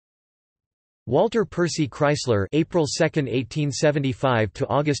Walter Percy Chrysler (April 2, 1875 to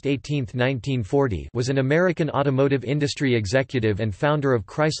August 18, 1940) was an American automotive industry executive and founder of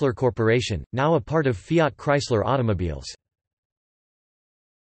Chrysler Corporation, now a part of Fiat Chrysler Automobiles.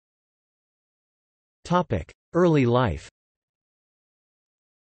 Topic: Early life.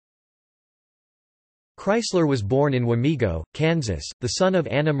 Chrysler was born in Wamego, Kansas, the son of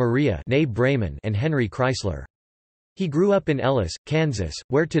Anna Maria (née Brayman) and Henry Chrysler. He grew up in Ellis, Kansas,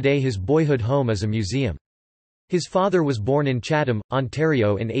 where today his boyhood home is a museum. His father was born in Chatham,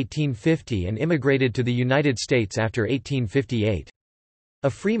 Ontario in 1850 and immigrated to the United States after 1858. A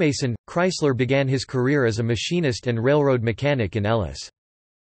Freemason, Chrysler began his career as a machinist and railroad mechanic in Ellis.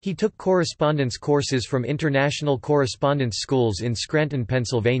 He took correspondence courses from international correspondence schools in Scranton,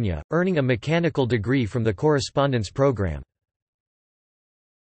 Pennsylvania, earning a mechanical degree from the correspondence program.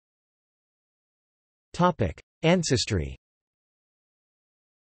 Ancestry.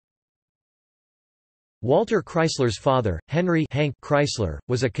 Walter Chrysler's father, Henry Hank Chrysler,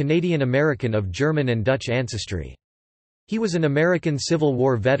 was a Canadian-American of German and Dutch ancestry. He was an American Civil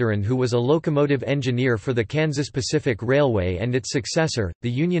War veteran who was a locomotive engineer for the Kansas Pacific Railway and its successor, the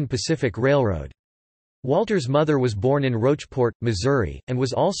Union Pacific Railroad. Walter's mother was born in Rocheport, Missouri, and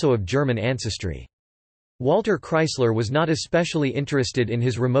was also of German ancestry. Walter Chrysler was not especially interested in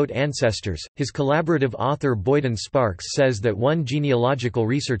his remote ancestors. His collaborative author Boyden Sparks says that one genealogical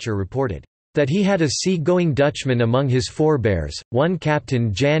researcher reported that he had a sea-going Dutchman among his forebears, one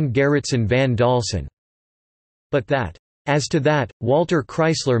Captain Jan Gerritsen van Dalsen. But that, as to that, Walter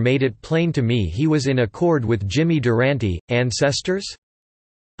Chrysler made it plain to me he was in accord with Jimmy Durante, ancestors?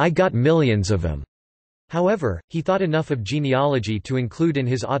 I got millions of them. However, he thought enough of genealogy to include in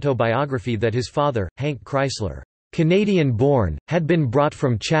his autobiography that his father, Hank Chrysler, Canadian-born, had been brought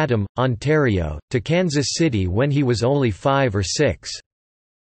from Chatham, Ontario, to Kansas City when he was only 5 or 6.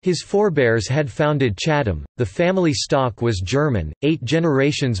 His forebears had founded Chatham, the family stock was German, 8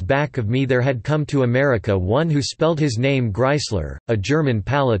 generations back of me there had come to America one who spelled his name Greisler, a German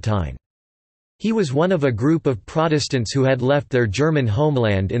Palatine. He was one of a group of Protestants who had left their German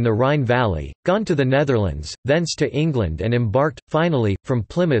homeland in the Rhine Valley, gone to the Netherlands, thence to England and embarked, finally, from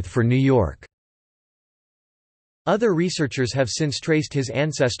Plymouth for New York. Other researchers have since traced his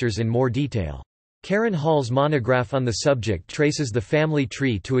ancestors in more detail. Karen Hall's monograph on the subject traces the family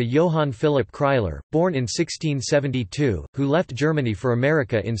tree to a Johann Philipp Chrysler, born in 1672, who left Germany for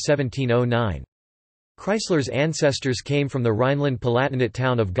America in 1709. Chrysler's ancestors came from the Rhineland-Palatinate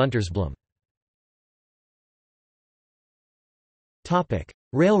town of Guntersblum.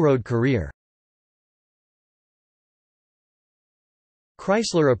 Railroad career.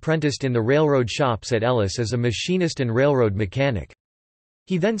 Chrysler apprenticed in the railroad shops at Ellis as a machinist and railroad mechanic.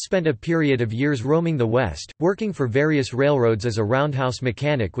 He then spent a period of years roaming the West, working for various railroads as a roundhouse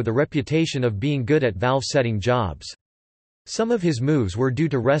mechanic with a reputation of being good at valve-setting jobs. Some of his moves were due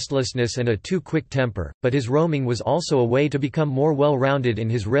to restlessness and a too quick temper, but his roaming was also a way to become more well-rounded in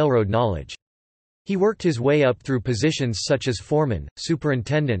his railroad knowledge. He worked his way up through positions such as foreman,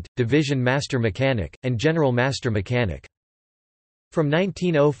 superintendent, division master mechanic, and general master mechanic. From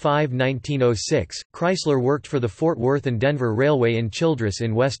 1905–1906, Chrysler worked for the Fort Worth and Denver Railway in Childress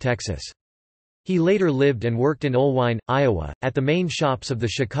in West Texas. He later lived and worked in Olwine, Iowa, at the main shops of the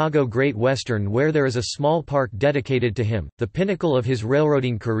Chicago Great Western where there is a small park dedicated to him. The pinnacle of his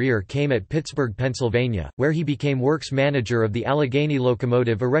railroading career came at Pittsburgh, Pennsylvania, where he became works manager of the Allegheny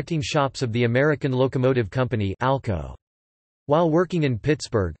locomotive erecting shops of the American Locomotive Company (ALCO). While working in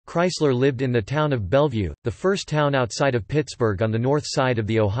Pittsburgh, Chrysler lived in the town of Bellevue, the first town outside of Pittsburgh on the north side of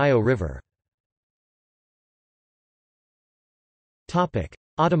the Ohio River.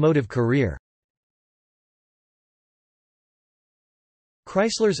 Automotive career.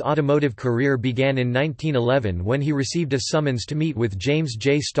 Chrysler's automotive career began in 1911 when he received a summons to meet with James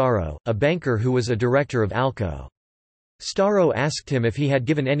J. Starrow, a banker who was a director of ALCO. Starrow asked him if he had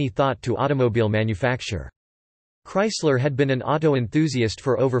given any thought to automobile manufacture. Chrysler had been an auto enthusiast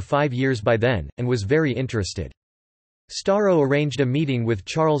for over 5 years by then, and was very interested. Starrow arranged a meeting with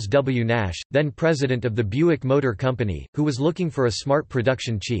Charles W. Nash, then president of the Buick Motor Company, who was looking for a smart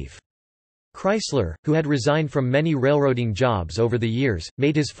production chief. Chrysler, who had resigned from many railroading jobs over the years,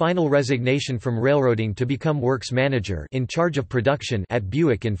 made his final resignation from railroading to become works manager in charge of production at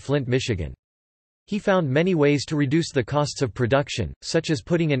Buick in Flint, Michigan. He found many ways to reduce the costs of production, such as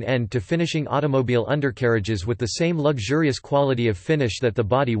putting an end to finishing automobile undercarriages with the same luxurious quality of finish that the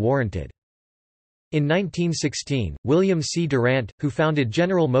body warranted. In 1916, William C. Durant, who founded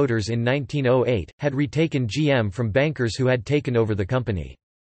General Motors in 1908, had retaken GM from bankers who had taken over the company.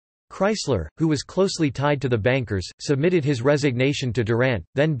 Chrysler, who was closely tied to the bankers, submitted his resignation to Durant,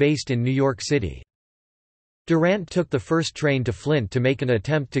 then based in New York City. Durant took the first train to Flint to make an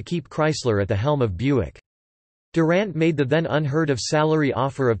attempt to keep Chrysler at the helm of Buick. Durant made the then unheard-of salary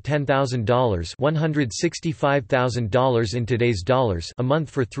offer of $10,000 $165,000 in today's dollars a month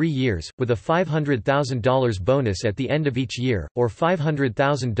for 3 years, with a $500,000 bonus at the end of each year, or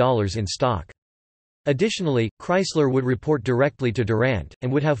 $500,000 in stock. Additionally, Chrysler would report directly to Durant,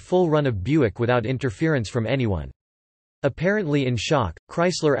 and would have full run of Buick without interference from anyone. Apparently in shock,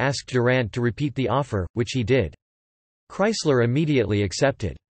 Chrysler asked Durant to repeat the offer, which he did. Chrysler immediately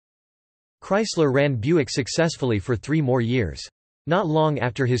accepted. Chrysler ran Buick successfully for 3 more years. Not long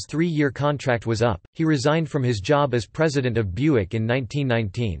after his 3-year contract was up, he resigned from his job as president of Buick in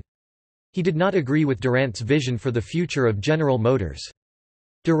 1919. He did not agree with Durant's vision for the future of General Motors.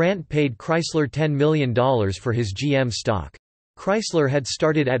 Durant paid Chrysler $10 million for his GM stock. Chrysler had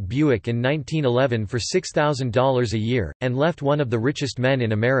started at Buick in 1911 for $6,000 a year, and left one of the richest men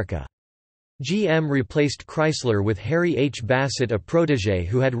in America. GM replaced Chrysler with Harry H. Bassett, a protégé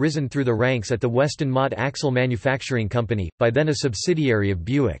who had risen through the ranks at the Weston Mott Axle Manufacturing Company, by then a subsidiary of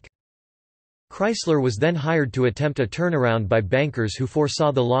Buick. Chrysler was then hired to attempt a turnaround by bankers who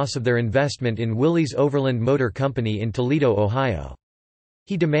foresaw the loss of their investment in Willys Overland Motor Company in Toledo, Ohio.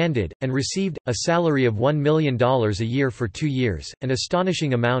 He demanded, and received, a salary of $1 million a year for 2 years, an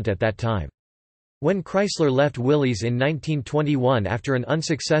astonishing amount at that time. When Chrysler left Willys in 1921 after an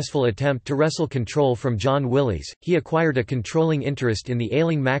unsuccessful attempt to wrestle control from John Willys, he acquired a controlling interest in the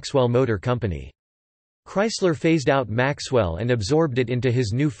ailing Maxwell Motor Company. Chrysler phased out Maxwell and absorbed it into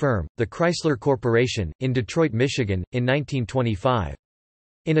his new firm, the Chrysler Corporation, in Detroit, Michigan, in 1925.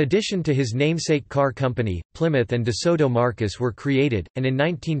 In addition to his namesake car company, Plymouth and DeSoto Marcus were created, and in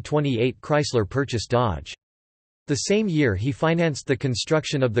 1928 Chrysler purchased Dodge. The same year he financed the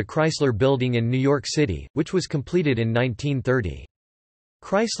construction of the Chrysler Building in New York City, which was completed in 1930.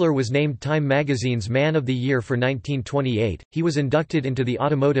 Chrysler was named Time magazine's Man of the Year for 1928. He was inducted into the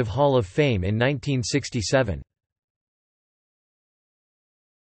Automotive Hall of Fame in 1967.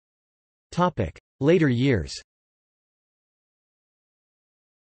 Later years.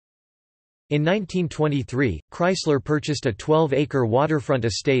 In 1923, Chrysler purchased a 12-acre waterfront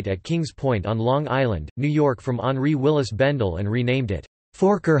estate at Kings Point on Long Island, New York from Henri Willis Bendel and renamed it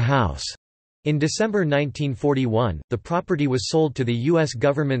Forker House. In December 1941, the property was sold to the U.S.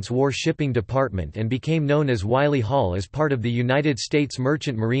 government's War Shipping Department and became known as Wiley Hall as part of the United States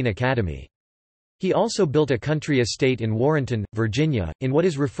Merchant Marine Academy. He also built a country estate in Warrenton, Virginia, in what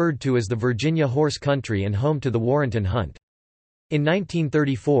is referred to as the Virginia Horse Country and home to the Warrenton Hunt. In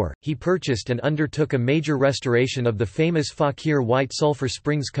 1934, he purchased and undertook a major restoration of the famous Fauquier White Sulphur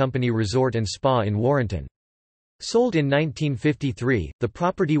Springs Company Resort and Spa in Warrenton. Sold in 1953, the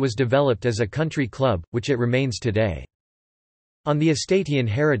property was developed as a country club, which it remains today. On the estate he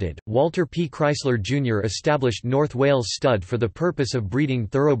inherited, Walter P. Chrysler Jr. established North Wales Stud for the purpose of breeding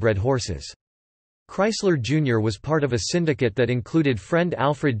thoroughbred horses. Chrysler Jr. was part of a syndicate that included friend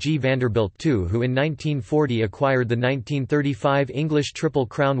Alfred G. Vanderbilt II, who in 1940 acquired the 1935 English Triple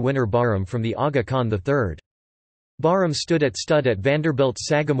Crown winner Barham from the Aga Khan III. Barham stood at stud at Vanderbilt's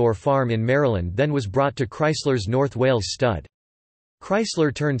Sagamore Farm in Maryland, then was brought to Chrysler's North Wales Stud.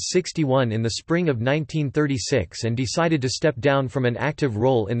 Chrysler turned 61 in the spring of 1936 and decided to step down from an active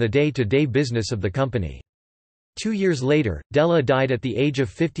role in the day-to-day business of the company. 2 years later, Della died at the age of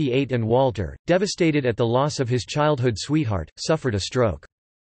 58 and Walter, devastated at the loss of his childhood sweetheart, suffered a stroke.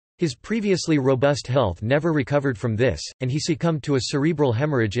 His previously robust health never recovered from this, and he succumbed to a cerebral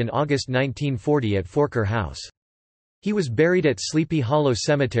hemorrhage in August 1940 at Forker House. He was buried at Sleepy Hollow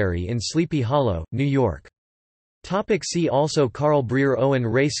Cemetery in Sleepy Hollow, New York. See also Carl Breer, Owen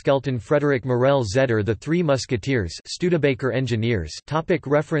Ray Skelton, Frederick Morel Zeder, The Three Musketeers, Studebaker Engineers.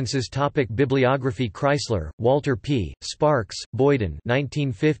 References. Bibliography. Chrysler, Walter P., Sparks, Boyden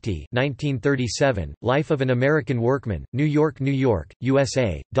 1950, 1937, Life of an American Workman, New York,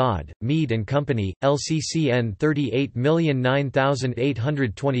 USA, Dodd, Mead & Company, LCCN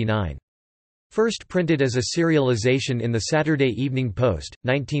 38009829. First printed as a serialization in the Saturday Evening Post,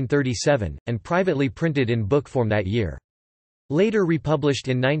 1937, and privately printed in book form that year. Later republished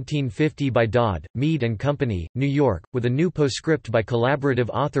in 1950 by Dodd, Mead & Company, New York, with a new postscript by collaborative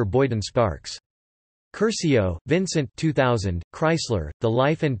author Boyden Sparks. Curcio, Vincent 2000, Chrysler, The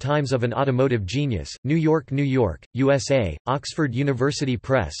Life and Times of an Automotive Genius, New York, USA, Oxford University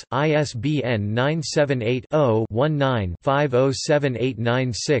Press, ISBN 978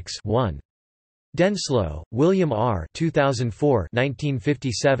 0-19-507896-1. Denslow, William R. 2004,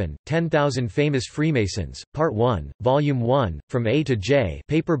 1957, 10,000 Famous Freemasons, Part 1, Volume 1, From A to J,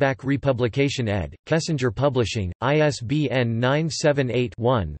 paperback republication ed., Kessinger Publishing, ISBN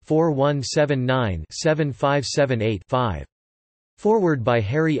 978-1-4179-7578-5. Foreword by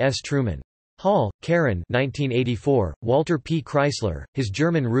Harry S. Truman. Hall, Karen 1984, Walter P. Chrysler, His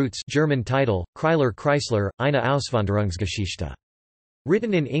German Roots German title, Chrysler, eine Auswanderungsgeschichte.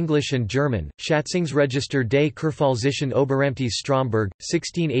 Written in English and German, Schatzungsregister des Kurpfalzischen Oberamtes Stromberg,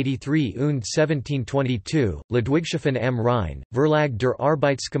 1683 und 1722, Ludwigshafen am Rhein, Verlag der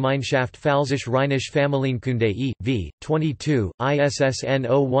Arbeitsgemeinschaft Pfalzisch-Rheinische Familienkunde e.V., 22, ISSN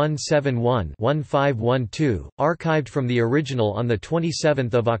 0171-1512, archived from the original on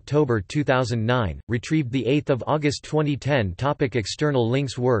 27 October 2009, retrieved 8 August 2010. External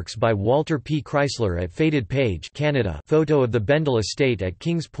links. Works by Walter P. Chrysler at Faded Page, Canada. Photo of the Bendel estate at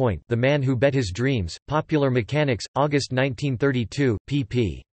Kings Point, The Man Who Bet His Dreams, Popular Mechanics, August 1932,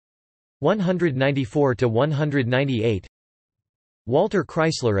 pp. 194–198. Walter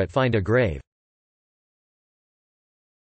Chrysler at Find a Grave.